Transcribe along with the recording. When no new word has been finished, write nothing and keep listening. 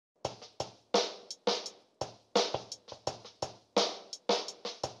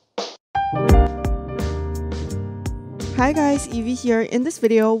Hi guys, Evie here. In this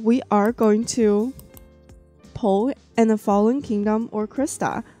video, we are going to pull in the Fallen Kingdom or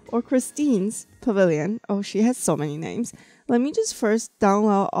Krista or Christine's Pavilion. Oh, she has so many names. Let me just first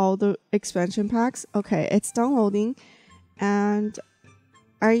download all the expansion packs. Okay, it's downloading and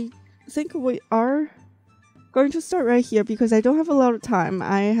I think we are going to start right here because I don't have a lot of time.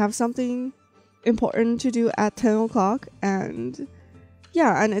 I have something important to do at 10 o'clock and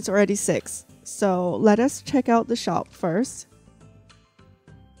yeah, and it's already 6. So let us check out the shop first.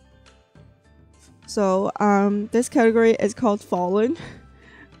 So this category is called Fallen.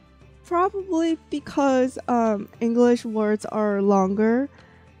 Probably because English words are longer,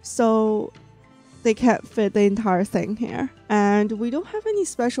 so they can't fit the entire thing here. And we don't have any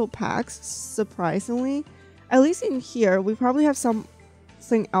special packs, surprisingly. At least in here, we probably have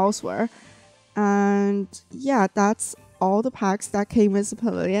something elsewhere. And yeah, that's all the packs that came with the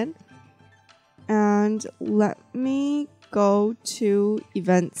Pavilion. And let me go to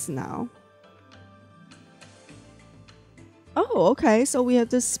events now. Oh, okay, so we have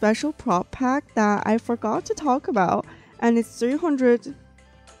this special prop pack that I forgot to talk about, and it's 300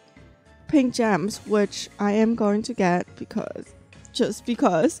 pink gems, which I am going to get just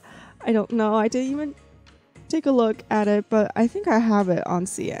because. I don't know, I didn't even take a look at it, but I think I have it on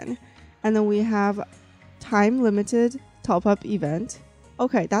CN. And then we have time limited top up event.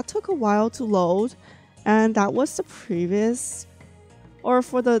 Okay, that took a while to load, and that was the previous, or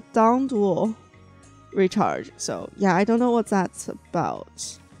for the down duel recharge. So yeah, I don't know what that's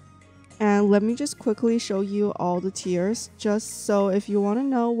about. And let me just quickly show you all the tiers, just so if you want to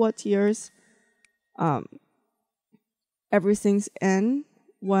know what tiers everything's in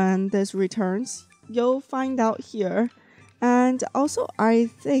when this returns, you'll find out here. And also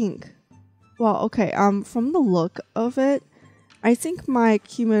I think, well, okay, from the look of it, I think my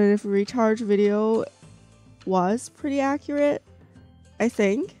cumulative recharge video was pretty accurate, I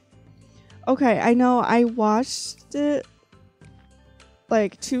think. Okay, I know I watched it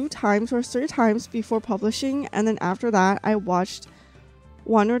like 2 times or 3 times before publishing, and then after that I watched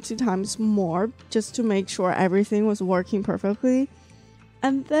 1 or 2 times more just to make sure everything was working perfectly.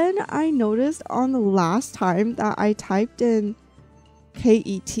 And then I noticed on the last time that I typed in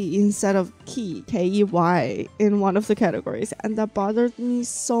KET instead of key, KEY, in one of the categories, and that bothered me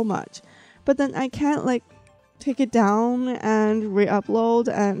so much. But then I can't like take it down and re-upload,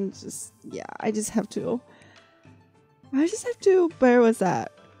 and just yeah, I just have to bear with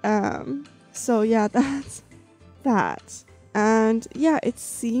that. So yeah, that's that. And yeah, it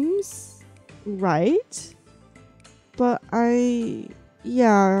seems right, but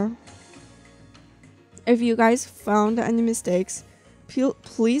yeah, if you guys found any mistakes,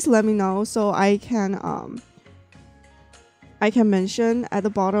 please let me know so I can mention at the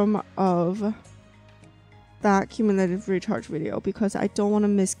bottom of that cumulative recharge video, because I don't want to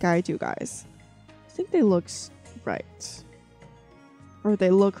misguide you guys. I think they look right. Or they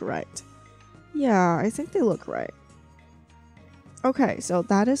look right. Yeah, I think they look right. Okay, so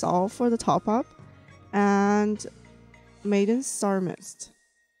that is all for the top up. And Maiden Star Mist.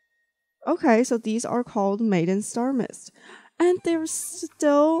 Okay, so these are called Maiden Star Mist. And they're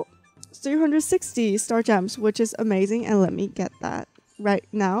still 360 star gems, which is amazing. And let me get that right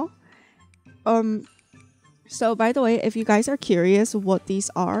now. So by the way, if you guys are curious what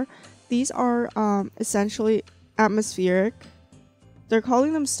these are essentially atmospheric. They're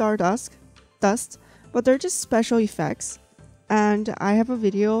calling them dust, but they're just special effects. And I have a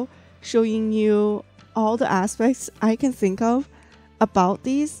video showing you all the aspects I can think of about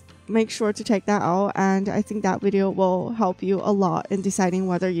these. Make sure to check that out, and I think that video will help you a lot in deciding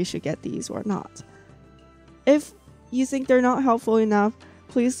whether you should get these or not. If you think they're not helpful enough,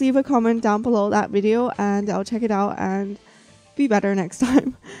 please leave a comment down below that video and I'll check it out and be better next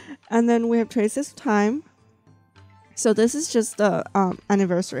time. And then we have Traces of Time. So this is just the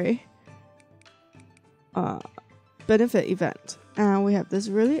anniversary benefit event, and we have this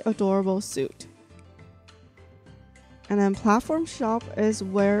really adorable suit. And then Platform Shop is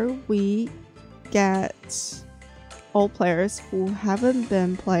where we get old players who haven't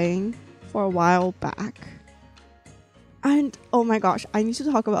been playing for a while back. And oh my gosh, I need to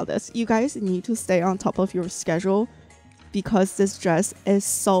talk about this. You guys need to stay on top of your schedule because this dress is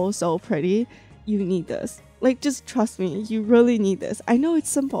so pretty. You need this. Like, just trust me, you really need this. I know it's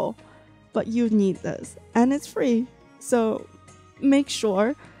simple, but you need this. And it's free. So make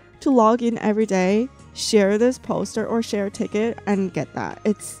sure to log in every day, share this poster or share a ticket, and get that.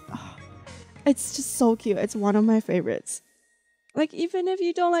 It's just so cute. It's one of my favorites. Like, even if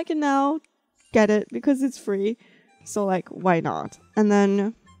you don't like it now, get it because it's free. So like, why not? And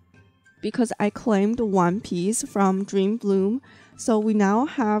then because I claimed one piece from Dream Bloom. So we now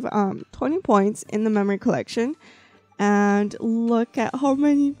have 20 points in the memory collection. And look at how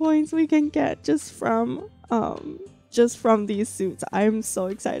many points we can get just from these suits. I'm so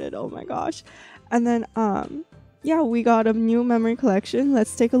excited. Oh my gosh. And then yeah, we got a new memory collection.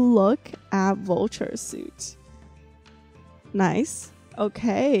 Let's take a look at Vulture suit. Nice.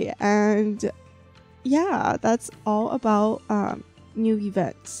 Okay, and yeah, that's all about new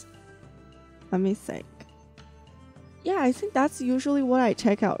events. Let me think. Yeah, I think that's usually what I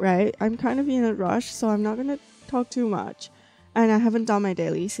check out, right? I'm kind of in a rush, so I'm not gonna talk too much. And I haven't done my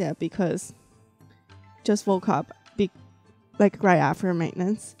dailies yet because just woke up like right after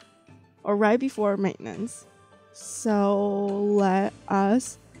maintenance or right before maintenance. So let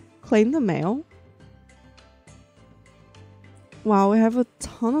us claim the mail. Wow, we have a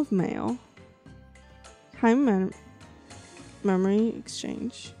ton of mail. Time memory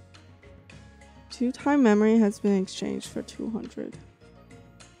exchange. 2 time memory has been exchanged for 200.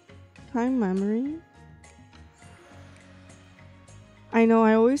 Time memory. I know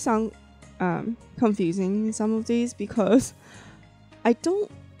I always sound confusing in some of these because I don't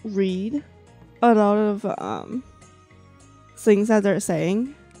read a lot of things that they're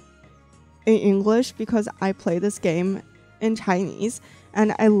saying in English because I play this game in Chinese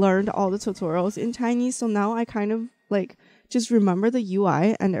and I learned all the tutorials in Chinese, so now I kind of like just remember the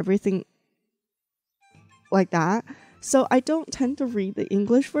UI and everything like that. So I don't tend to read the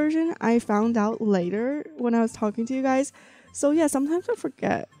English version. I found out later when I was talking to you guys. So yeah, sometimes I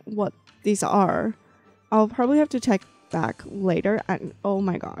forget what these are. I'll probably have to check back later. And oh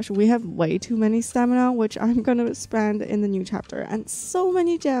my gosh, we have way too many stamina, which I'm gonna spend in the new chapter, and so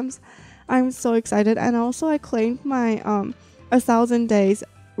many gems. I'm so excited. And also I claimed my 1,000 days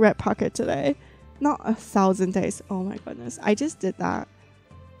red pocket today. Not 1,000 days, oh my goodness, I just did that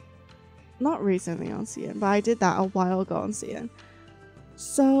not recently on CN, but I did that a while ago on CN.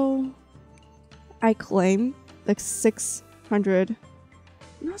 So I claimed like 600,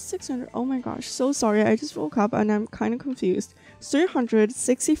 not 600, oh my gosh, so sorry, I just woke up and I'm kind of confused.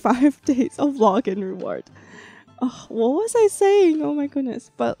 365 days of login reward. Oh, what was I saying? Oh my goodness.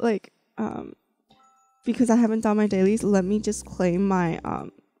 But like because I haven't done my dailies, let me just claim my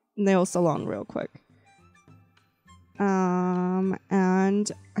nail salon real quick.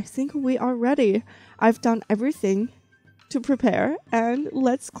 And I think we are ready. I've done everything to prepare, and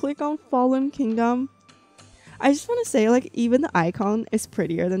let's click on Fallen Kingdom. I just want to say, like, even the icon is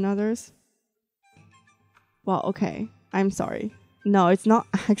prettier than others. Well, okay, I'm sorry. No, it's not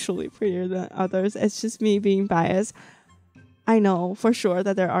actually prettier than others. It's just me being biased. I know for sure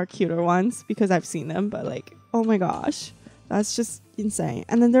that there are cuter ones because I've seen them, but like, oh my gosh, that's just insane.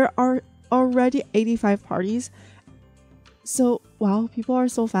 And then there are already 85 parties. So, wow, people are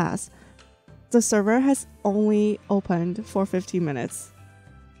so fast. The server has only opened for 15 minutes.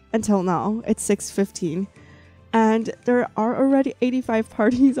 Until now, it's 6:15. And there are already 85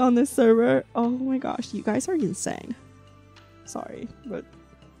 parties on this server. Oh my gosh, you guys are insane. Sorry, but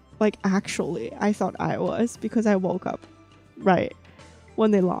like actually, I thought I was because I woke up right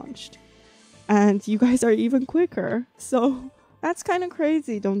when they launched. And you guys are even quicker. So that's kind of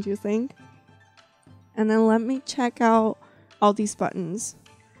crazy, don't you think? And then let me check out all these buttons.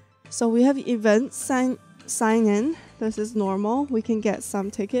 So we have event sign in. This is normal. We can get some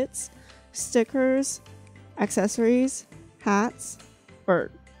tickets, stickers, accessories, hats,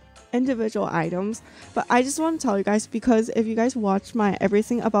 or individual items. But I just want to tell you guys, because if you guys watch my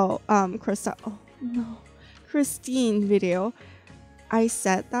everything about Christine video, I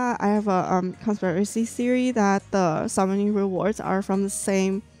said that I have a conspiracy theory that the summoning rewards are from the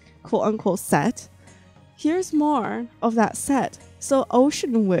same quote-unquote set. Here's more of that set. So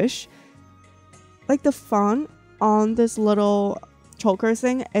Ocean Wish, like the font on this little choker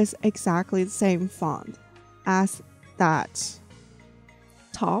thing is exactly the same font as that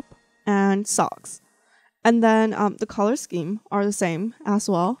top and socks. And then the color scheme are the same as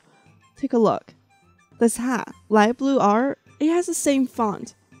well. Take a look. This hat, light blue art, it has the same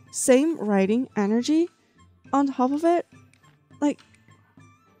font, same writing energy on top of it. Like,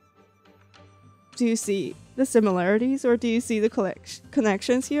 do you see the similarities, or do you see the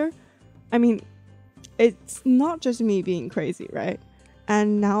connections here? I mean, it's not just me being crazy, right?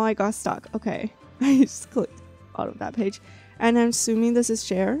 And now I got stuck. Okay, I just clicked out of that page. And I'm assuming this is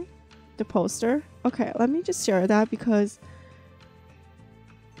share, the poster. Okay, let me just share that because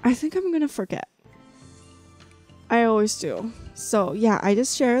I think I'm gonna forget. I always do. So yeah, I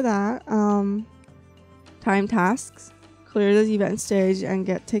just share that. Time tasks, clear the event stage and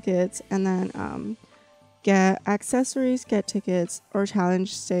get tickets, and then get accessories, get tickets, or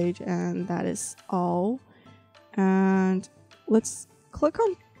challenge stage, and that is all. And let's click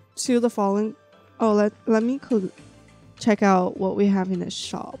on to the Fallen. Oh, let me check out what we have in the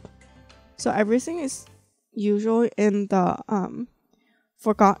shop. So everything is usually in the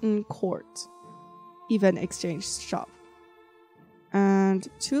Forgotten Court event exchange shop. And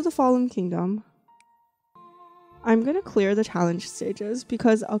to the Fallen Kingdom, I'm gonna clear the challenge stages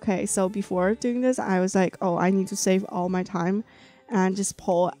because, okay, so before doing this, I was like, oh, I need to save all my time and just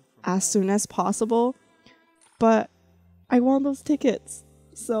pull as soon as possible. But I want those tickets.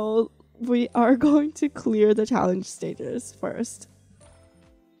 So we are going to clear the challenge stages first.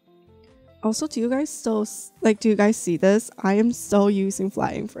 Also, do you guys see this? I am still using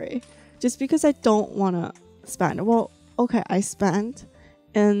Flying Free just because I don't want to spend. Well, okay, I spent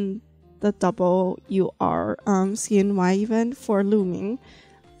in the double UR CNY event for Looming.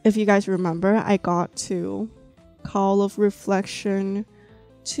 If you guys remember, I got to Call of Reflection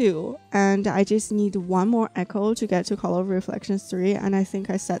 2 and I just need one more echo to get to Call of Reflections 3, and I think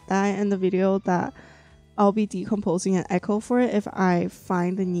I said that in the video that I'll be decomposing an echo for it if I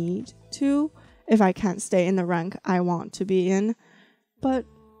find the need to, if I can't stay in the rank I want to be in. But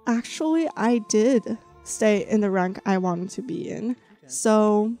actually I did stay in the rank I wanted to be in,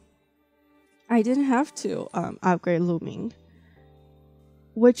 so I didn't have to upgrade Looming,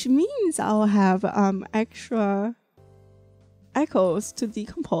 which means I'll have extra echoes to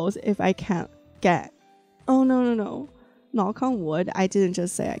decompose if I can't get. Oh no, knock on wood, I didn't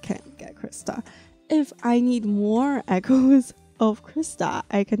just say I can't get Krista. If I need more echoes of Krista,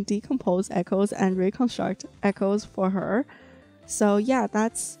 I can decompose echoes and reconstruct echoes for her. So yeah,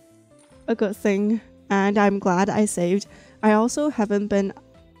 that's a good thing, and I'm glad I saved. I also haven't been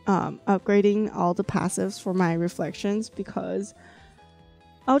upgrading all the passives for my reflections because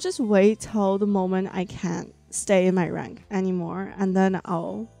I'll just wait till the moment I can't stay in my rank anymore, and then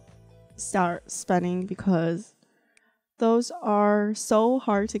I'll start spending because those are so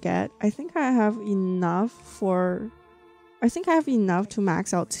hard to get. I think I have enough to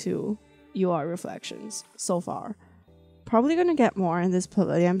max out 2 UR reflections so far. Probably gonna get more in this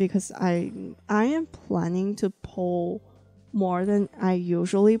pavilion because I am planning to pull more than I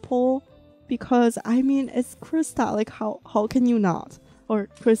usually pull, because I mean, it's Krista, like how can you not? Or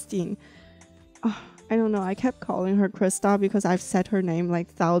Christine. I don't know, I kept calling her Krista because I've said her name like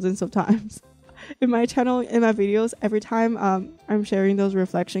thousands of times in my channel, in my videos. Every time I'm sharing those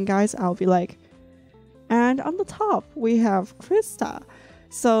reflection guys, I'll be like, and on the top we have Krista.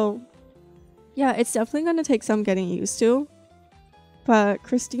 So yeah, it's definitely gonna take some getting used to, but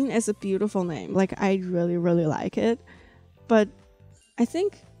Christine is a beautiful name. Like, I really like it. But I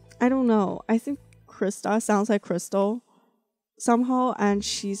think Krista sounds like crystal somehow, and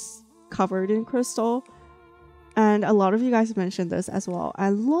she's covered in crystal. And a lot of you guys mentioned this as well.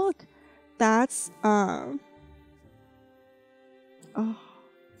 And look, that's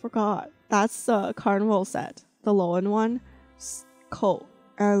forgot. That's the carnival set, the low-end one. Cool.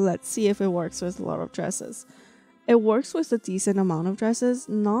 And let's see if it works with a lot of dresses. It works with a decent amount of dresses,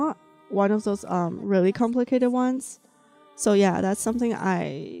 not one of those really complicated ones. So yeah, that's something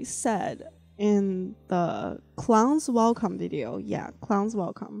I said in the Clown's Welcome video. Yeah, Clown's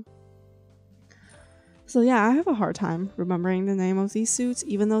Welcome. So yeah, I have a hard time remembering the name of these suits,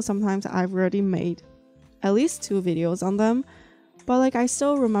 even though sometimes I've already made at least 2 videos on them. But like, I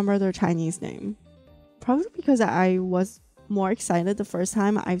still remember their Chinese name. Probably because I was more excited the first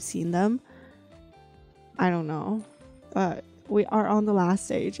time I've seen them. I don't know. But we are on the last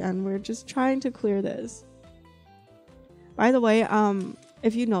stage and we're just trying to clear this. By the way,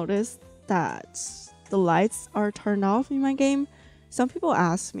 if you notice that the lights are turned off in my game, some people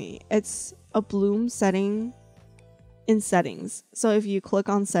ask me. It's a bloom setting in settings. So if you click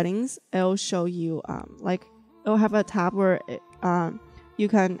on settings, it'll show you like, it'll have a tab where you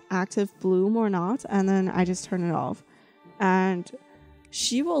can active bloom or not, and then I just turn it off, and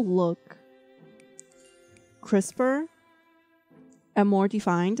she will look crisper and more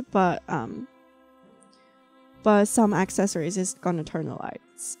defined, but some accessories is gonna turn the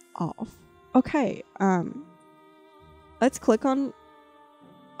lights off. Okay, let's click on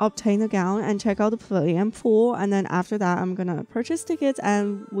obtain a gown and check out the pavilion pool, and then after that I'm gonna purchase tickets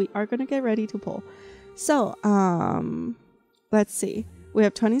and we are gonna get ready to pull. So let's see, we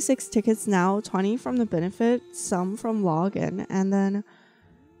have 26 tickets now, 20 from the benefit, some from login, and then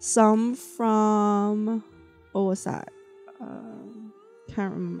some from, what was that?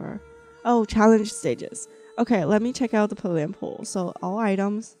 Can't remember. Oh, challenge stages. Okay, let me check out the pavilion pool. So all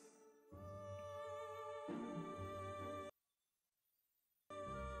items.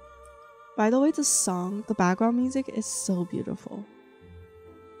 By the way, the song, the background music is so beautiful.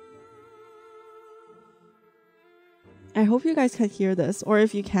 I hope you guys can hear this, or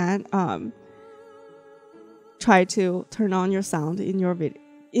if you can, try to turn on your sound in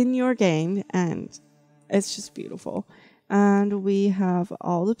your game, and it's just beautiful. And we have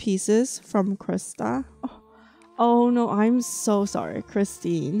all the pieces from Krista. Oh no, I'm so sorry,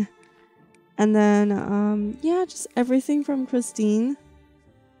 Christine. And then yeah, just everything from Christine.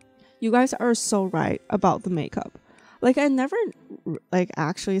 You guys are so right about the makeup. Like, I never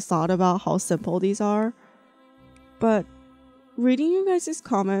actually thought about how simple these are, but reading you guys'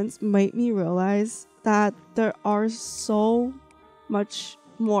 comments made me realize that there are so much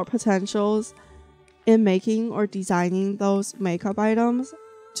more potentials in making or designing those makeup items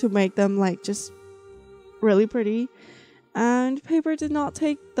to make them just really pretty, and paper did not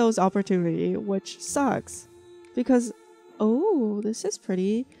take those opportunity, which sucks because oh, this is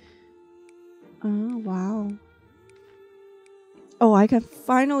pretty. Oh wow. Oh, I can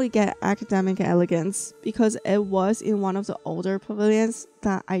finally get academic elegance because it was in one of the older pavilions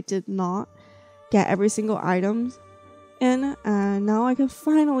that I did not get every single item in, and now I can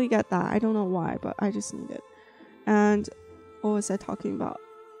finally get that. I don't know why, but I just need it. And what was I talking about?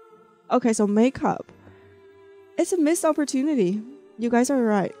 Okay, so makeup. It's a missed opportunity. You guys are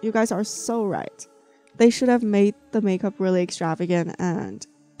right. You guys are so right. They should have made the makeup really extravagant and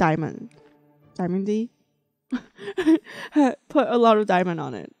diamondy. Put a lot of diamond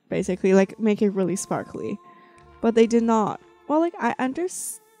on it, basically, make it really sparkly. But they did not. Well, I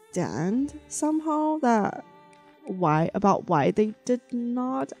understand somehow that why they did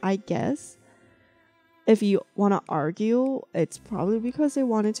not, I guess. If you want to argue, it's probably because they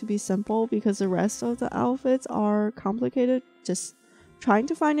wanted to be simple, because the rest of the outfits are complicated, just trying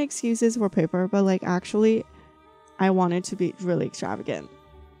to find excuses for paper. But actually, I wanted to be really extravagant.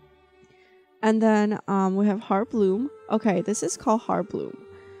 And then we have Heart Bloom. Okay, this is called Heart Bloom.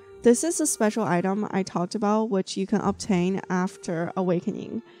 This is a special item I talked about, which you can obtain after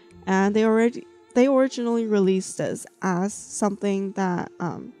awakening. And they originally released this as something that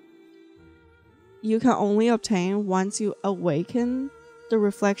you can only obtain once you awaken the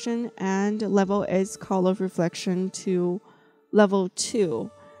reflection, and level is Call of Reflection to level 2.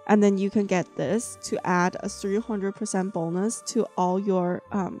 And then you can get this to add a 300% bonus to all your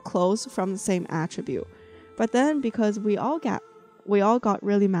clothes from the same attribute. But then because we all got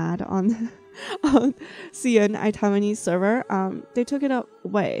really mad on CN Itamani's server, they took it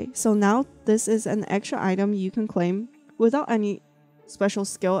away. So now this is an extra item you can claim without any special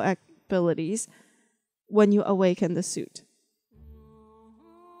skill abilities when you awaken the suit.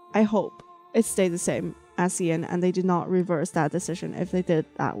 I hope it stayed the same as CN and they did not reverse that decision. If they did,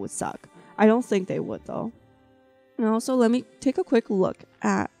 that would suck. I don't think they would though. And also, let me take a quick look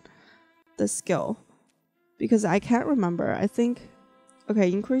at the skill, because I can't remember. I think,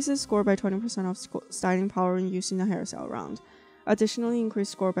 okay, increases score by 20% of styling power when using the hairstyle round. Additionally, increase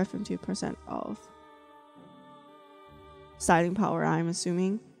score by 50% of styling power, I'm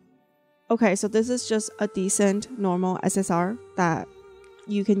assuming. Okay, so this is just a decent normal SSR that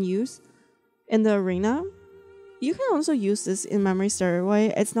you can use in the arena. You can also use this in Memory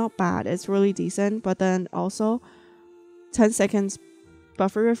Stairway. It's not bad, it's really decent, but then also 10 seconds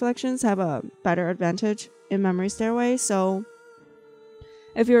buffer reflections have a better advantage in Memory Stairway. So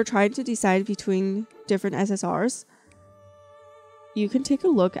if you're trying to decide between different SSRs, you can take a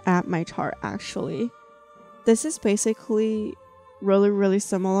look at my chart actually. This is basically really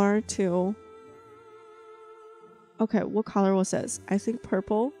similar to, okay, what color was this? I think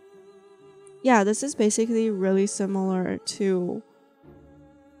purple. Yeah, this is basically really similar to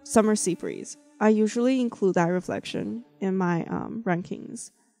Summer Sea Breeze. I usually include that reflection in my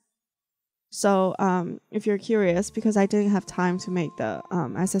rankings. So if you're curious, because I didn't have time to make the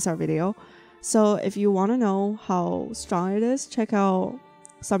SSR video, so if you want to know how strong it is, check out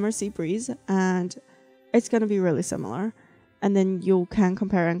Summer Sea Breeze, and it's going to be really similar. And then you can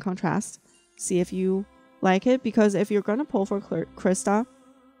compare and contrast, see if you like it, because if you're going to pull for Krista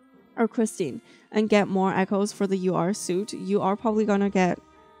or Christine and get more echoes for the UR suit, you are probably going to get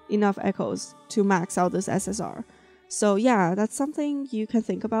enough echoes to max out this SSR. So yeah, that's something you can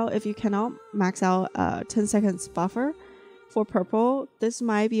think about. If you cannot max out a 10 seconds buffer for purple, this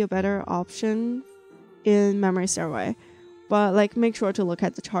might be a better option in Memory Stairway. But make sure to look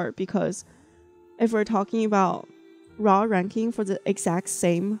at the chart, because if we're talking about raw ranking for the exact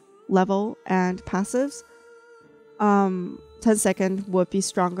same level and passives, 10 second would be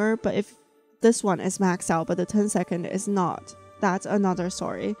stronger. But if this one is maxed out but the 10 second is not, that's another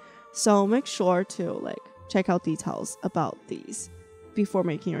story. So make sure to check out details about these. before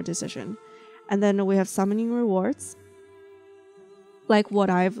making your decision. And then we have summoning rewards, like what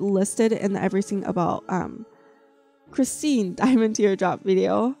I've listed in the everything about Christine Diamond Teardrop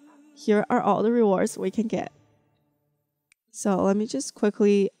video. Here are all the rewards we can get. So let me just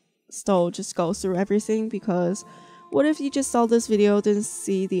quickly still just go through everything, because what if you just saw this video, didn't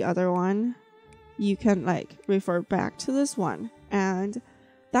see the other one? You can like refer back to this one. And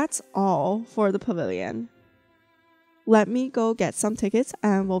that's all for the pavilion. Let me go get some tickets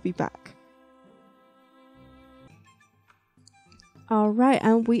and we'll be back. Alright,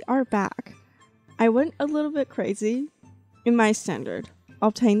 and we are back. I went a little bit crazy in my standard.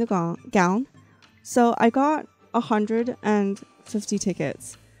 Obtained the gown. So I got 150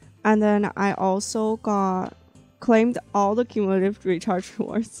 tickets. And then I also claimed all the cumulative recharge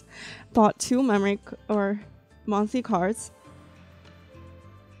rewards. Bought 2 memory or monthly cards.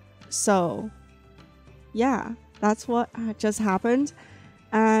 So yeah, that's what just happened.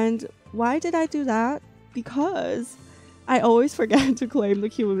 And why did I do that? Because I always forget to claim the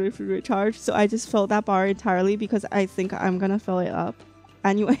cumulative recharge, so I just filled that bar entirely because I think I'm gonna fill it up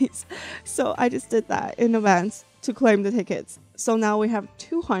anyways. So I just did that in advance to claim the tickets. So now we have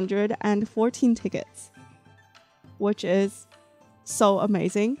 214 tickets, which is so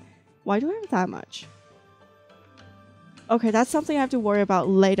amazing. Why do I have that much? Okay, that's something I have to worry about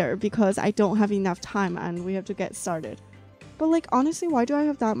later because I don't have enough time and we have to get started. But like, honestly, why do I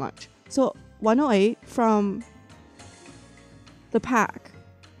have that much? So 108 from the pack,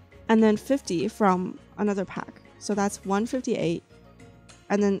 and then 50 from another pack. So that's 158.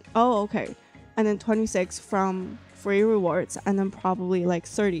 And then, oh, okay. And then 26 from free rewards, and then probably like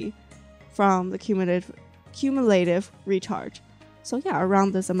 30 from the cumulative recharge. So yeah,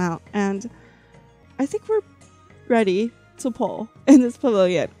 around this amount. And I think we're ready to pull in this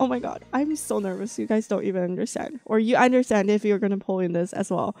pavilion. Oh my god, I'm so nervous. You guys don't even understand. Or you understand if you're gonna pull in this as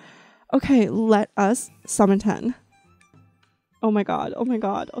well. Okay, let us summon 10. Oh my god, oh my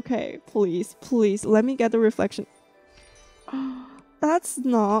god. Okay, please, please, let me get the reflection. That's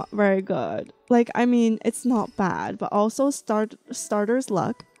not very good. Like, I mean, it's not bad, but also starter's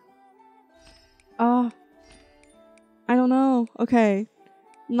luck. I don't know. Okay,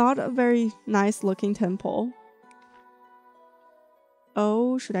 not a very nice looking temple.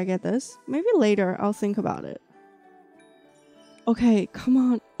 Oh, should I get this? Maybe later, I'll think about it. Okay, come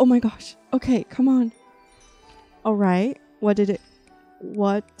on. Oh my gosh. Okay, come on. Alright. What did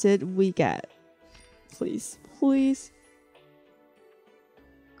we get? Please, please.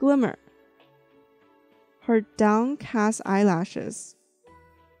 Glimmer. Her downcast eyelashes.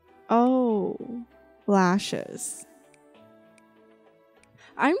 Oh, lashes.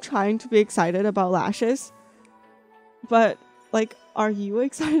 I'm trying to be excited about lashes, but like, are you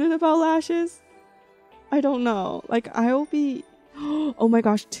excited about lashes? I don't know. Like, I'll be... Oh my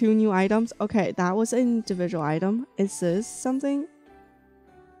gosh, 2 new items. Okay, that was an individual item. Is this something?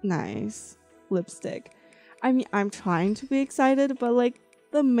 Nice. Lipstick. I mean, I'm trying to be excited, but like,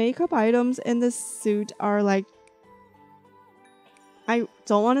 the makeup items in this suit are like... I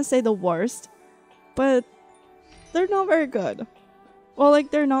don't want to say the worst, but they're not very good. Well,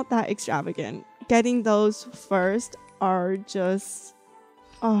 like, they're not that extravagant. Getting those first are just...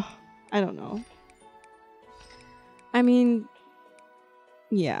 Oh, I don't know. I mean...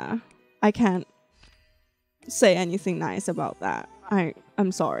 Yeah, I can't say anything nice about that.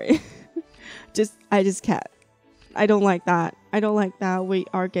 I'm sorry. I just can't. I don't like that. I don't like that we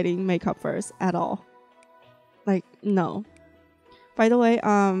are getting makeup first at all. Like, no. By the way,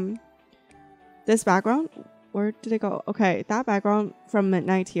 this background, where did it go? Okay, that background from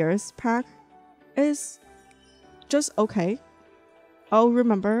Midnight Tears pack is just okay. I'll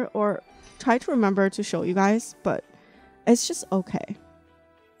remember or try to remember to show you guys, but it's just okay.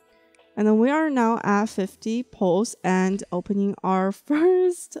 And then we are now at 50 pulls and opening our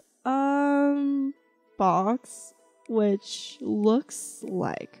first box, which looks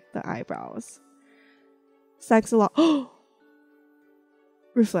like the eyebrows. Thanks a lot.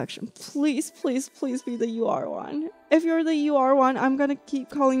 Reflection. Please, please, please be the UR one. If you're the UR one, I'm gonna keep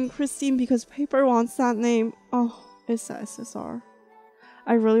calling Christine because Paper wants that name. Oh, it's SSR.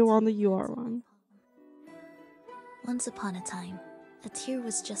 I really want the UR one. Once upon a time, a tear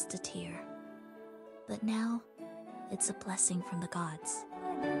was just a tear. But now, it's a blessing from the gods.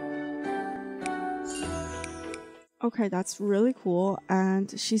 Okay, that's really cool.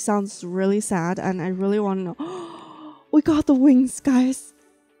 And she sounds really sad. And I really want to know. We got the wings, guys.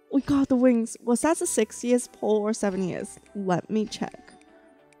 We got the wings. Was that the 60th pull or 70th? Let me check.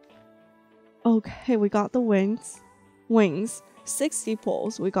 Okay, we got the wings. 60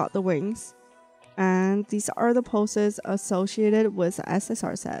 pulls. We got the wings. And these are the poses associated with the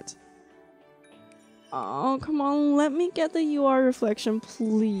SSR set. Oh, come on, let me get the UR reflection,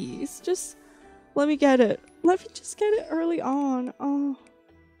 please. Just let me get it. Let me just get it early on. Oh.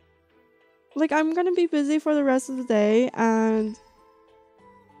 Like, I'm gonna be busy for the rest of the day, and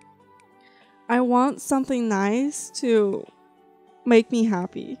I want something nice to make me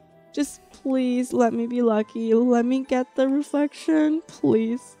happy. Just please let me be lucky. Let me get the reflection,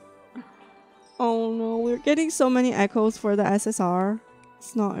 please. Oh no, we're getting so many echoes for the SSR.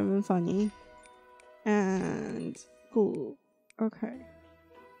 It's not even funny. And cool. Okay.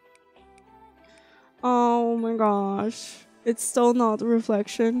 Oh my gosh. It's still not the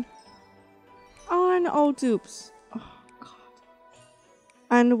reflection. Oh, and all dupes. Oh god.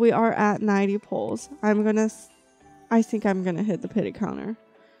 And we are at 90 pulls. I think I'm gonna hit the pity counter.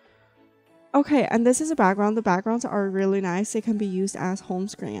 Okay, and this is a background. The backgrounds are really nice. They can be used as home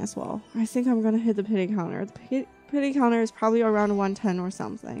screen as well. I think I'm gonna hit the pity counter. The pity counter is probably around 110 or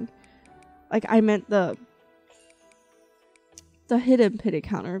something. Like, I meant the hidden pity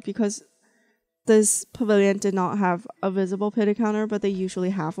counter, because this pavilion did not have a visible pity counter, but they usually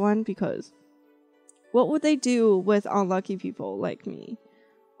have one, because what would they do with unlucky people like me?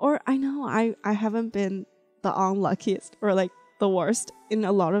 Or I know I haven't been the unluckiest or like the worst in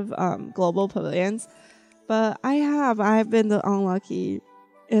a lot of global pavilions, but I've been the unluckiest.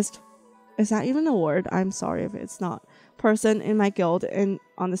 Is that even a word? I'm sorry if it's not. Person in my guild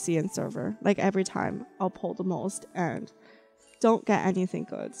on the CN server. Like, every time I'll pull the most and don't get anything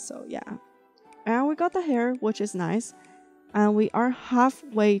good. So yeah. And we got the hair, which is nice. And we are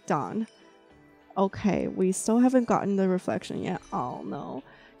halfway done. Okay, we still haven't gotten the reflection yet. Oh no.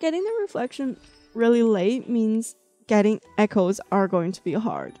 Getting the reflection really late means getting echoes are going to be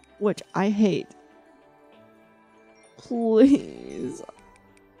hard, which I hate. Please.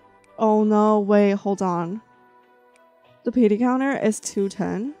 Oh no, wait, hold on. The pity counter is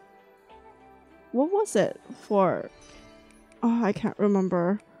 210. What was it for? Oh, I can't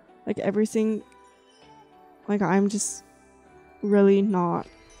remember. Like, everything. Like, I'm just really not.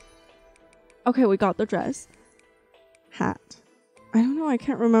 Okay, we got the dress. Hat. I don't know, I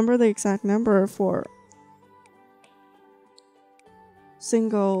can't remember the exact number for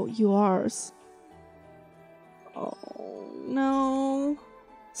single URs. Oh no.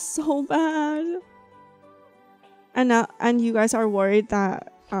 So bad. And you guys are worried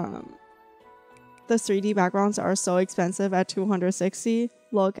that the 3D backgrounds are so expensive at 260.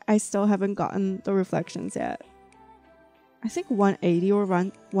 Look, I still haven't gotten the reflections yet. I think 180 or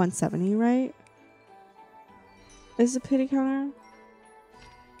 170, right? Is the pity counter?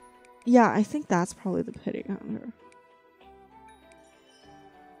 Yeah, I think that's probably the pity counter.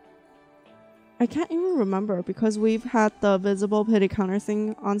 I can't even remember, because we've had the visible pity counter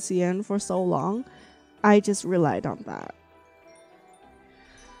thing on CN for so long. I just relied on that.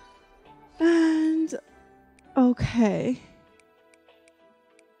 And okay.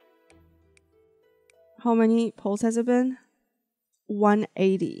 How many pulls has it been?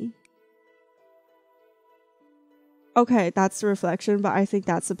 180. Okay, that's the reflection, but I think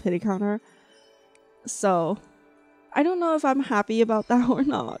that's the pity counter. So, I don't know if I'm happy about that or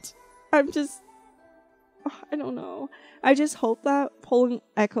not. I don't know. I just hope that pulling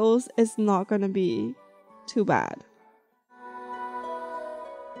echoes is not gonna be too bad.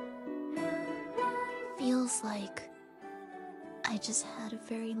 Feels like I just had a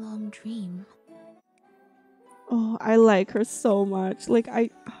very long dream. Oh, I like her so much. Like, I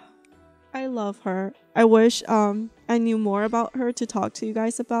love her. I wish I knew more about her to talk to you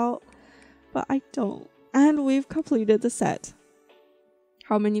guys about, but I don't. And we've completed the set.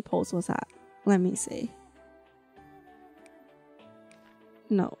 How many pulls was that? Let me see.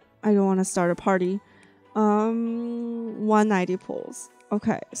 No, I don't want to start a party. 190 pulls.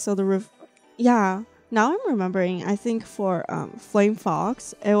 Okay, so yeah, now I'm remembering. I think for Flame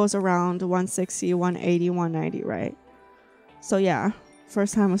Fox, it was around 160, 180, 190, right? So yeah,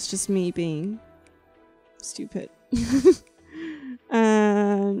 first time was just me being stupid.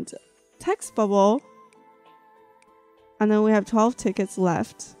 And text bubble. And then we have 12 tickets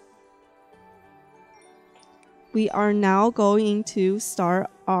left. We are now going to start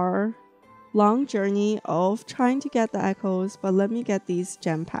our long journey of trying to get the echoes, but let me get these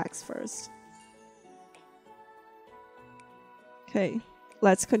gem packs first. Okay,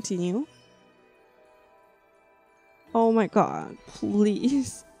 let's continue. Oh my god,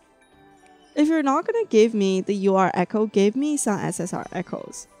 please. If you're not gonna give me the UR echo, give me some SSR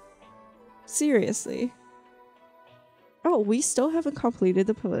echoes. Seriously. Oh, we still haven't completed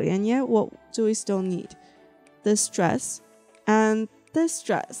the pavilion yet. What do we still need? This dress and this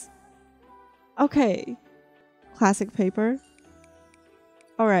dress. Okay. Classic paper.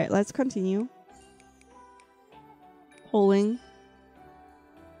 Alright, let's continue. Polling.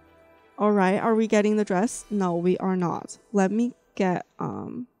 Alright, are we getting the dress? No, we are not. Let me get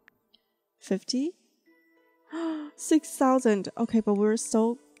 50? 6,000. Okay, but we're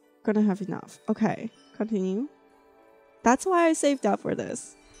still gonna have enough. Okay, continue. That's why I saved up for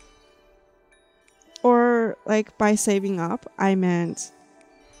this. Or like by saving up, I meant...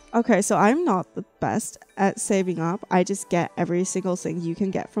 Okay, so I'm not the best at saving up. I just get every single thing you can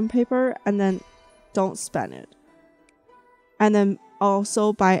get from paper and then don't spend it. And then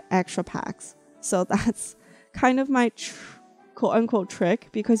also buy extra packs. So that's kind of my quote-unquote trick,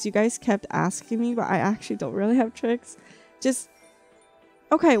 because you guys kept asking me, but I actually don't really have tricks. Just...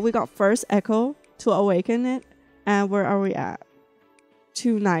 Okay, we got first echo to awaken it. And where are we at?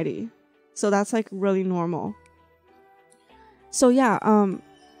 290. So that's like really normal. So yeah,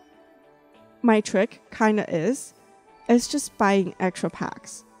 my trick kind of is just buying extra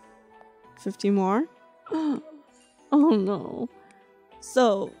packs. 50 more. Oh no.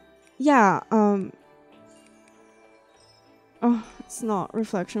 So yeah, oh, it's not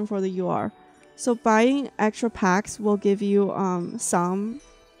reflection for the UR. So buying extra packs will give you some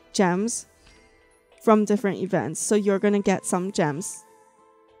gems from different events. So you're gonna get some gems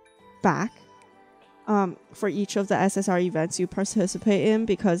back for each of the SSR events you participate in,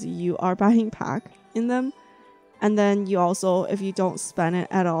 because you are buying pack in them. And then you also, if you don't spend it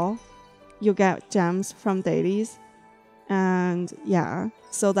at all, you'll get gems from dailies. And yeah,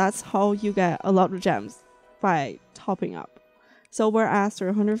 so that's how you get a lot of gems, by topping up. So we're at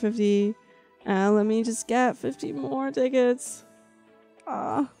 350, and let me just get 50 more tickets.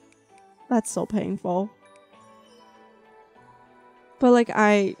 That's so painful. But like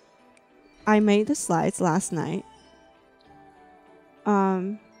I made the slides last night.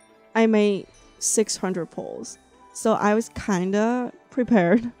 I made 600 polls. So I was kinda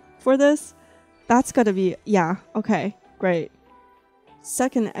prepared for this. That's gotta be, yeah, okay, great.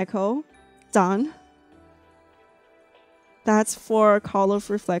 Second echo, done. That's for Call of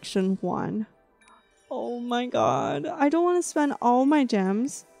Reflection 1. Oh my god, I don't want to spend all my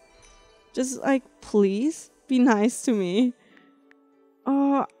gems. Just like, please be nice to me.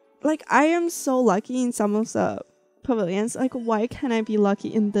 Like, I am so lucky in some of the pavilions. Like, why can't I be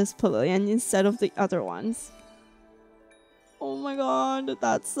lucky in this pavilion instead of the other ones? Oh my god,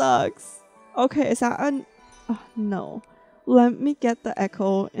 that sucks. Okay, is that an... Oh, no. Let me get the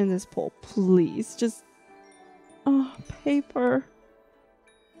echo in this poll, please. Just... Oh, paper.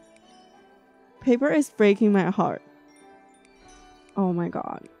 Paper is breaking my heart. Oh my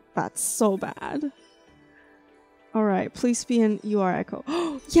god, that's so bad. Alright, please be an UR echo.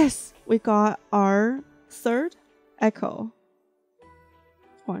 Oh, yes! We got our third echo.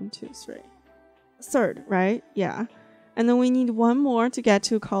 1, 2, 3. Third, right? Yeah. And then we need one more to get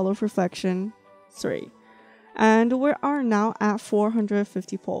to Call of Reflection 3. And we are now at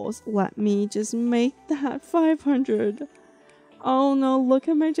 450 polls. Let me just make that 500. Oh no, look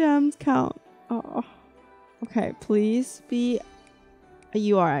at my gems count. Oh. Okay, please be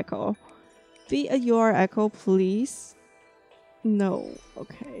a UR echo. Be a UR echo, please. No,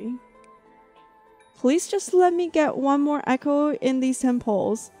 okay. Please just let me get one more echo in these 10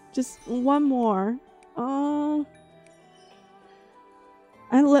 polls. Just one more.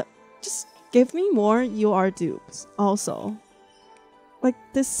 And just give me more UR dupes also. Like,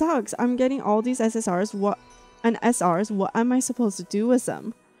 this sucks. I'm getting all these SSRs and SRs. What am I supposed to do with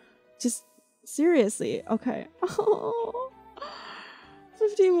them? Just seriously. Okay. Oh,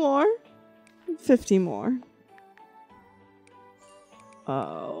 50 more. 50 more.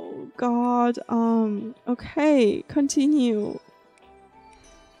 Oh god. Okay, continue.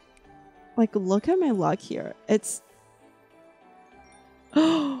 Like, look at my luck here. It's...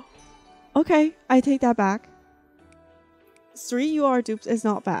 Okay, I take that back. 3 UR dupes is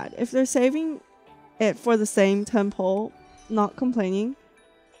not bad. If they're saving it for the same tempo, not complaining.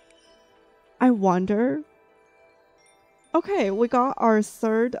 I wonder... Okay, we got our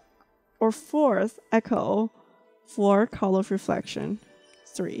third or fourth echo for Call of Reflection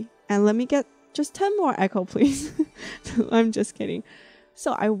 3. And let me get just 10 more echo, please. I'm just kidding.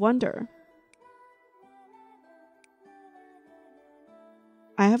 So I wonder...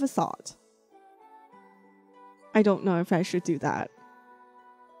 I have a thought. I don't know if I should do that.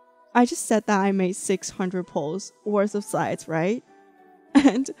 I just said that I made 600 polls worth of slides, right?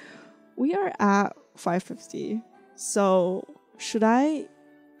 And we are at 550. So should I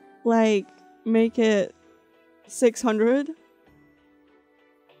like make it 600?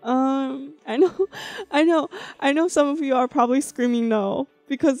 I know some of you are probably screaming no,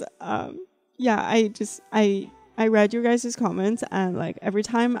 because yeah, I read your guys' comments, and like every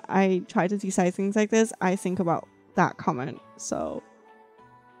time I try to decide things like this, I think about that comment. So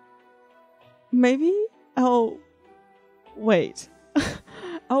maybe I'll wait.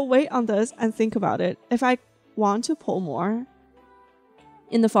 I'll wait on this and think about it. If I want to pull more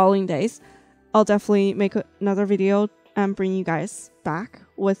in the following days, I'll definitely make another video and bring you guys back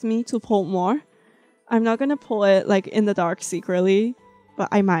with me to pull more. I'm not gonna pull it like in the dark secretly, but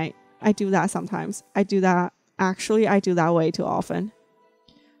I might. I do that sometimes. I do that way too often.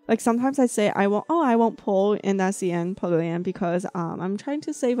 Like sometimes I say I won't pull in that CN pavilion because I'm trying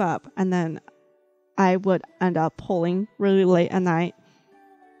to save up, and then I would end up pulling really late at night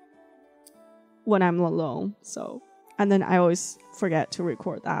when I'm alone. So, and then I always forget to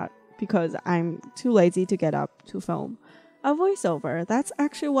record that because I'm too lazy to get up to film a voiceover. That's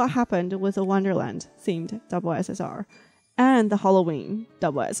actually what happened with the Wonderland themed double SSR and the Halloween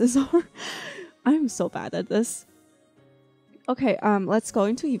double SSR. I'm so bad at this. Okay, let's go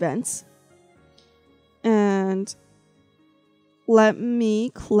into events. And let me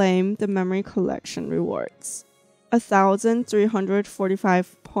claim the memory collection rewards.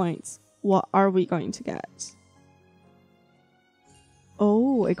 1,345 points. What are we going to get?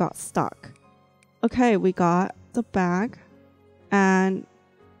 Oh, it got stuck. Okay, we got the bag. And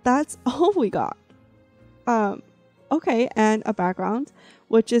that's all we got. Okay, and a background,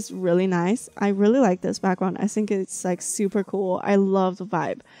 which is really nice. I really like this background. I think it's like super cool. I love the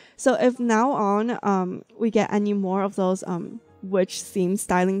vibe. So if now on we get any more of those witch theme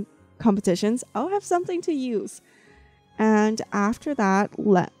styling competitions, I'll have something to use. And after that,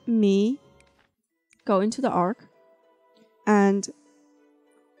 let me go into the arc, and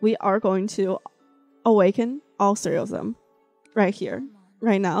we are going to awaken all three of them right here,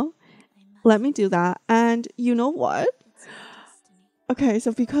 right now. Let me do that. And you know what? Okay,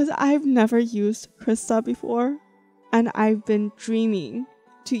 so because I've never used Krista before, and I've been dreaming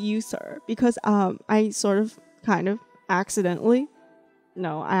to use her because I sort of kind of accidentally,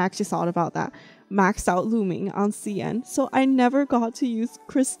 no, I actually thought about that, maxed out looming on CN. So I never got to use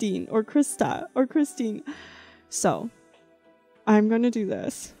Christine or Krista or Christine. So I'm gonna do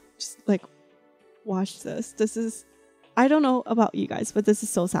this. Just like watch this. This is, I don't know about you guys, but this is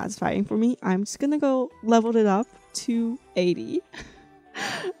so satisfying for me. I'm just gonna go level it up to 80.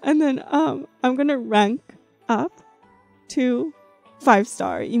 And then I'm gonna rank up to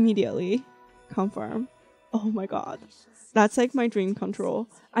 5-star immediately. Confirm. Oh my god. That's like my dream control.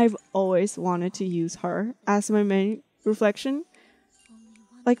 I've always wanted to use her as my main reflection.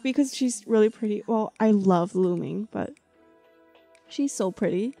 Like because she's really pretty. Well, I love looming, but she's so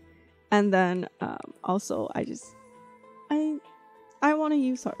pretty. And then also I want to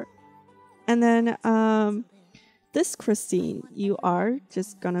use her. And then this Christine, you are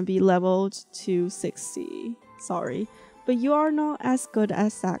just gonna be leveled to 60. Sorry, but you are not as good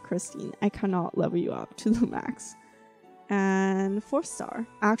as that Christine. I cannot level you up to the max. And 4-star.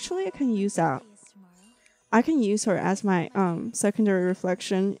 Actually, I can use that. I can use her as my secondary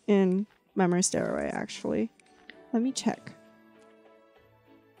reflection in Memory Stairway, actually. Let me check.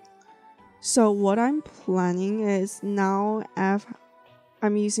 So what I'm planning is now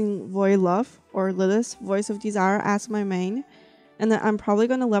I'm using Void Love or Lilith's Voice of Desire as my main. And then I'm probably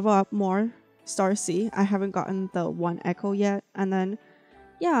going to level up more Star C. I haven't gotten the 1 Echo yet. And then,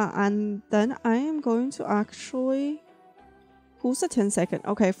 yeah, and then I am going to actually... Who's a 10-second?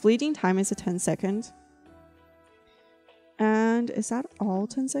 Okay, Fleeting Time is a 10-second. And is that all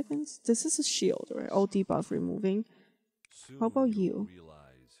 10 seconds? This is a shield, right? All debuff removing. How about you?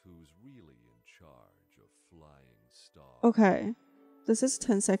 Okay, this is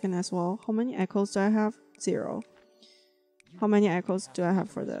 10-second as well. How many echoes do I have? 0. How many echoes do I have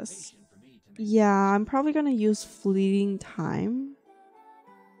for this? Yeah, I'm probably gonna use Fleeting Time.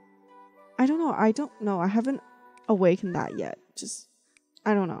 I don't know. I haven't awakened that yet. Just,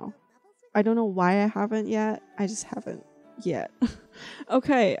 I don't know. I don't know why I haven't yet. I just haven't yet.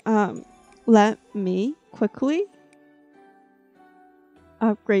 Okay, let me quickly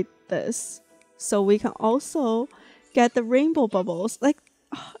upgrade this so we can also get the rainbow bubbles. Like,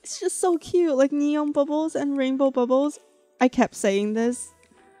 oh, it's just so cute. Like neon bubbles and rainbow bubbles. I kept saying this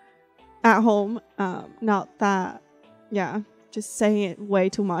at home. Not that, yeah, just saying it way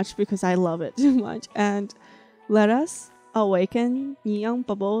too much because I love it too much. And let us awaken neon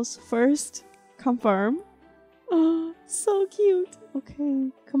bubbles first. Confirm. Oh, so cute.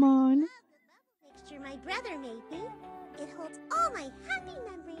 Okay, come on. Mixture my brother made me. It holds all my happy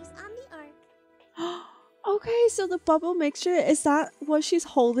memories on the ark. Okay, so the bubble mixture, is that what she's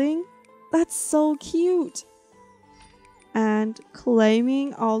holding? That's so cute. And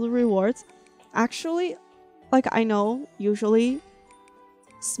claiming all the rewards. Actually, like I know usually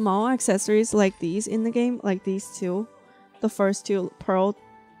small accessories like these in the game, like these two, the first two, Pearl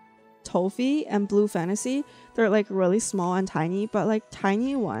Toffee and Blue Fantasy, they're like really small and tiny, but like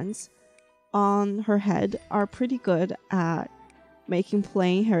tiny ones on her head are pretty good at making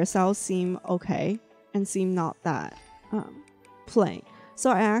plain hairstyles seem okay and seem not that plain. So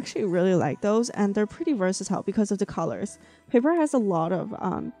I actually really like those, and they're pretty versatile because of the colors. Paper has a lot of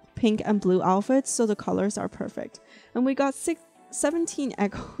pink and blue outfits, so the colors are perfect. And we got 17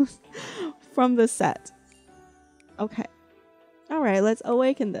 echoes from the set. Okay. Alright, let's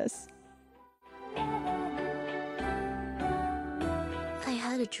awaken this. I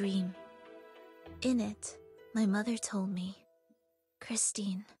had a dream. In it, my mother told me,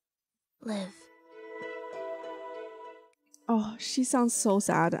 Christine, live. Oh, she sounds so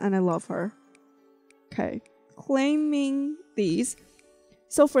sad and I love her. Okay, claiming these.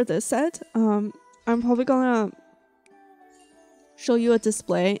 So for this set, I'm probably gonna show you a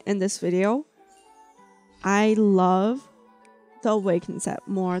display in this video. I love the Awaken set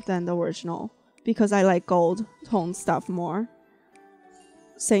more than the original because I like gold tone stuff more.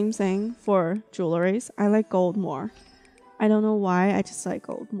 Same thing for jewelries. I like gold more. I don't know why, I just like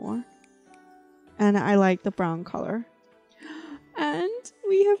gold more. And I like the brown color. And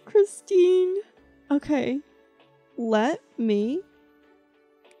we have Christine. Okay, let me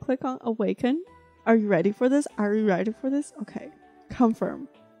click on Awaken. Are you ready for this? Are you ready for this? Okay, confirm.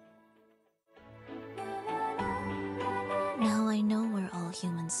 Now I know where all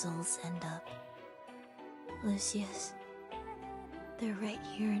human souls end up. Lucius, they're right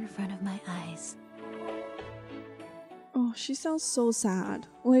here in front of my eyes. Oh, she sounds so sad.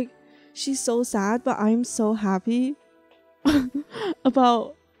 Like, she's so sad, but I'm so happy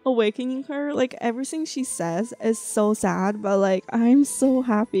about awakening her. Like, everything she says is so sad, but like, I'm so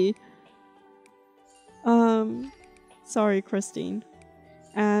happy. Sorry, Christine.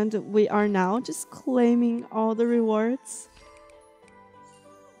 And we are now just claiming all the rewards.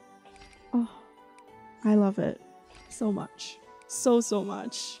 Oh, I love it so much. So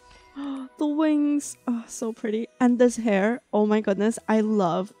much. The wings, oh, so pretty. And this hair, oh my goodness, I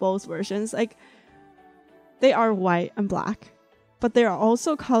love both versions. Like, they are white and black, but they are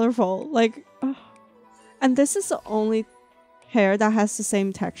also colorful. Like, oh. And this is the only hair that has the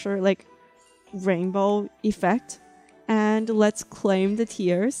same texture, like rainbow effect. And let's claim the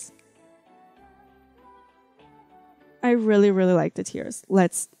tears. I really like the tears.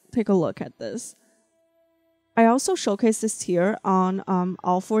 Let's take a look at this. I also showcased this tier on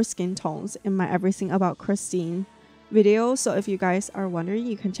all 4 skin tones in my Everything About Christine video. So if you guys are wondering,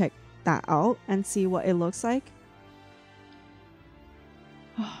 you can check that out and see what it looks like.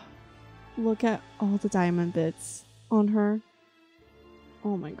 Look at all the diamond bits on her.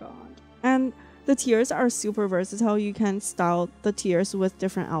 Oh my god. And the tiers are super versatile. You can style the tiers with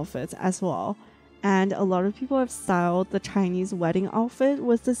different outfits as well. And a lot of people have styled the Chinese wedding outfit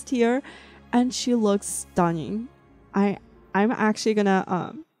with this tier, and she looks stunning. I'm actually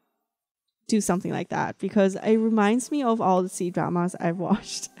gonna do something like that because it reminds me of all the C-dramas I've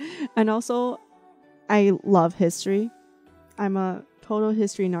watched. And also, I love history. I'm a total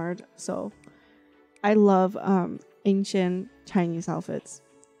history nerd, so I love ancient Chinese outfits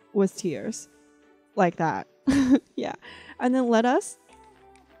with tears like that. Yeah. And then let us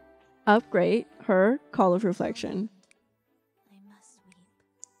upgrade her color reflection.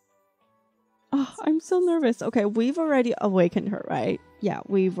 Oh, I'm so nervous. Okay, we've already awakened her, right? Yeah,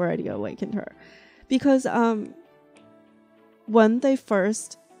 we've already awakened her. Because when they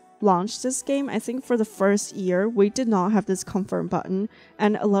first launched this game, I think for the first year, we did not have this confirm button,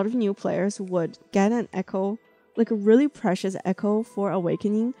 and a lot of new players would get an echo, like a really precious echo for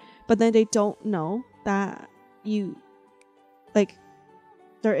awakening, but then they don't know that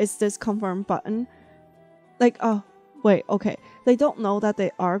there is this confirm button. Like, oh, wait, okay. They don't know that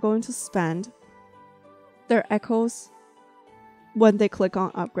they are going to spend their echoes when they click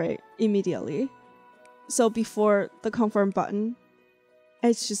on upgrade immediately. So before the confirm button,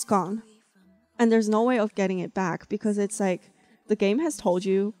 it's just gone. And there's no way of getting it back because it's like the game has told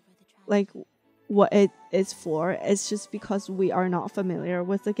you like what it is for. It's just because we are not familiar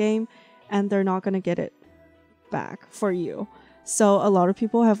with the game and they're not going to get it back for you. So a lot of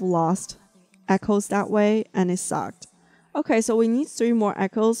people have lost echoes that way and it sucked. Okay, so we need 3 more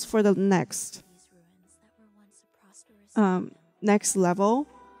echoes for the next level.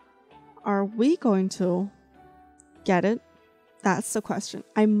 Are we going to get it? That's the question.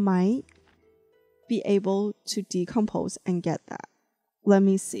 I might be able to decompose and get that. Let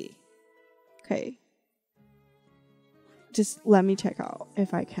me see. Okay. Just let me check out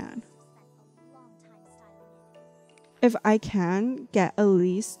if I can. if I can get at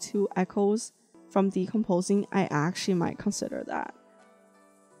least 2 echoes from decomposing, I actually might consider that.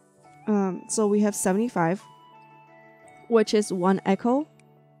 So we have 75, which is 1 echo.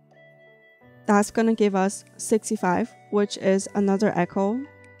 That's gonna give us 65, which is another echo,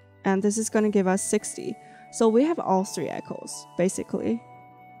 and this is gonna give us 60. So we have all 3 echoes, basically.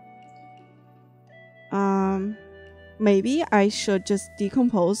 Maybe I should just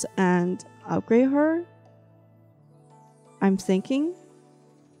decompose and upgrade her. I'm thinking.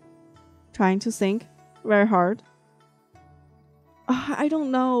 Trying to think very hard. I don't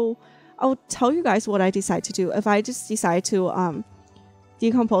know. I'll tell you guys what I decide to do. If I just decide to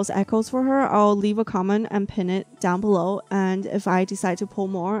decompose echoes for her, I'll leave a comment and pin it down below. And if I decide to pull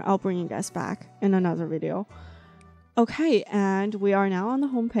more, I'll bring you guys back in another video. Okay, and we are now on the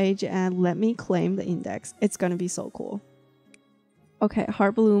homepage, and let me claim the index. It's gonna be so cool. Okay,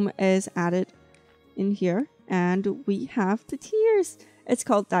 Heart Bloom is added in here, and we have the tears. It's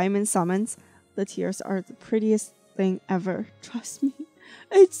called Diamond Summons. The tears are the prettiest thing ever. Trust me.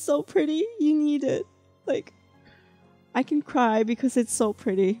 It's so pretty. You need it. Like, I can cry because it's so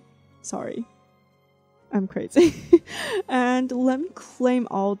pretty. Sorry. I'm crazy. And let me claim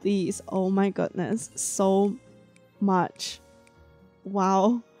all these. Oh my goodness. So much.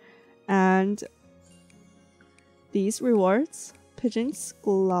 Wow. And these rewards. Pigeon's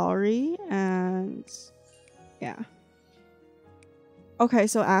Glory and yeah. Okay,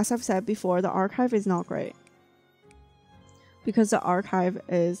 so as I've said before, the archive is not great. Because the archive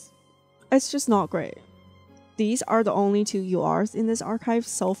is... it's just not great. These are the only 2 URs in this archive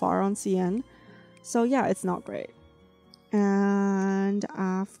so far on CN. So yeah, it's not great. And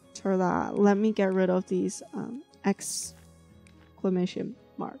after that, let me get rid of these exclamation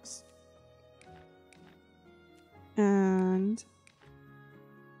marks. And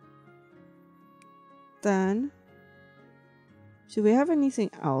then... do we have anything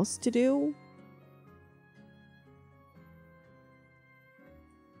else to do?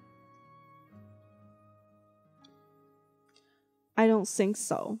 I don't think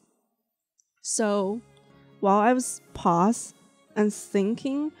so. So, while I was paused and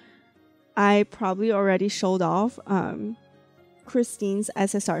thinking, I probably already showed off Christine's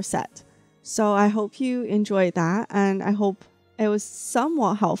SSR set. So I hope you enjoyed that, and I hope it was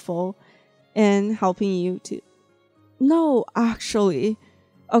somewhat helpful in helping you to... No, actually.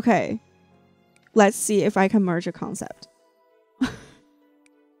 Okay. Let's see if I can merge a concept.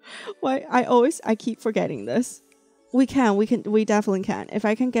 Why? I keep forgetting this. We definitely can. If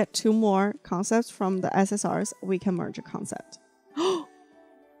I can get 2 more concepts from the SSRs, we can merge a concept.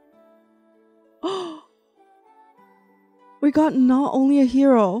 We got not only a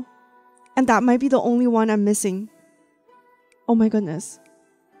hero, and that might be the only one I'm missing. Oh my goodness.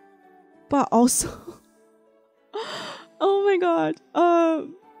 But also... oh my god.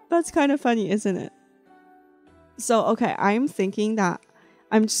 That's kind of funny, isn't it? So, okay, I'm thinking that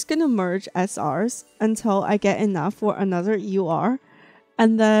I'm just gonna merge SRs until I get enough for another UR,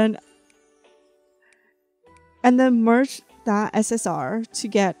 and then merge that SSR to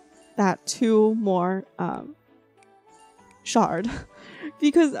get that 2 more shard.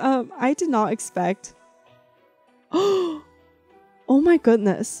 Because I did not expect... oh my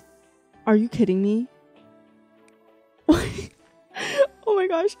goodness. Are you kidding me? Oh my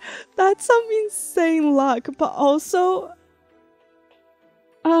gosh, that's some insane luck. But also,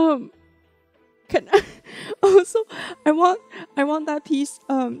 I want that piece,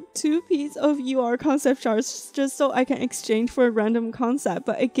 2 pieces of UR concept shards just so I can exchange for a random concept.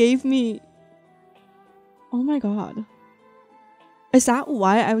 But it gave me... oh my god. Is that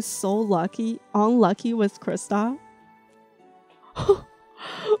why I was so unlucky with Krista?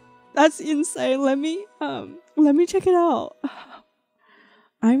 That's insane. Let me check it out.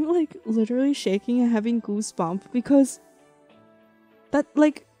 I'm like literally shaking and having goosebumps because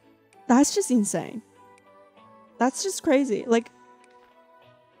that's just insane. That's just crazy. Like,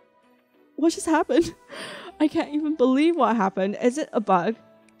 what just happened? I can't even believe what happened. Is it a bug?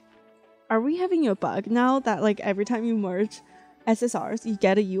 Are we having a bug now that like every time you merge SSRs you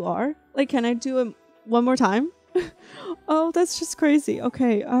get a UR? Like, can I do it one more time? Oh, that's just crazy.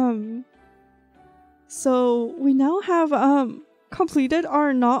 Okay, so we now have completed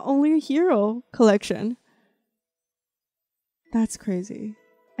our Not Only a Hero collection. That's crazy.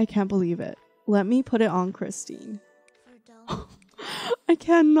 I can't believe it. Let me put it on Christine. I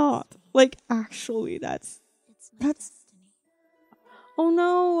cannot. Like, actually, that's... oh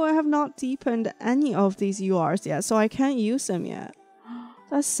no, I have not deepened any of these URs yet, so I can't use them yet.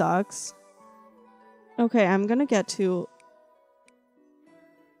 That sucks. Okay, I'm gonna get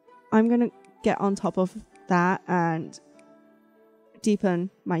on top of that and deepen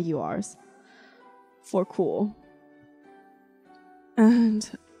my URs for cool. And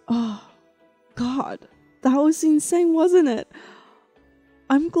oh god, that was insane, wasn't it?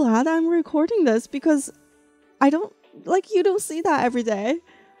 I'm glad I'm recording this because you don't see that every day.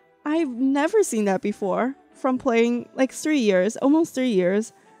 I've never seen that before from playing like 3 years, almost 3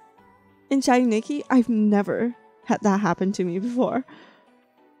 years in Shining Nikki. I've never had that happen to me before.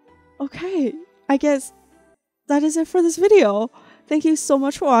 Okay, I guess that is it for this video. Thank you so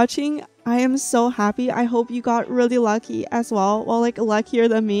much for watching. I am so happy. I hope you got really lucky as well. Well, like luckier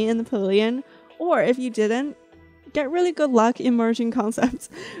than me in the pavilion. Or if you didn't, get really good luck in merging concepts.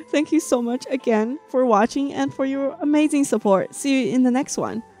 Thank you so much again for watching and for your amazing support. See you in the next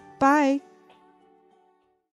one. Bye!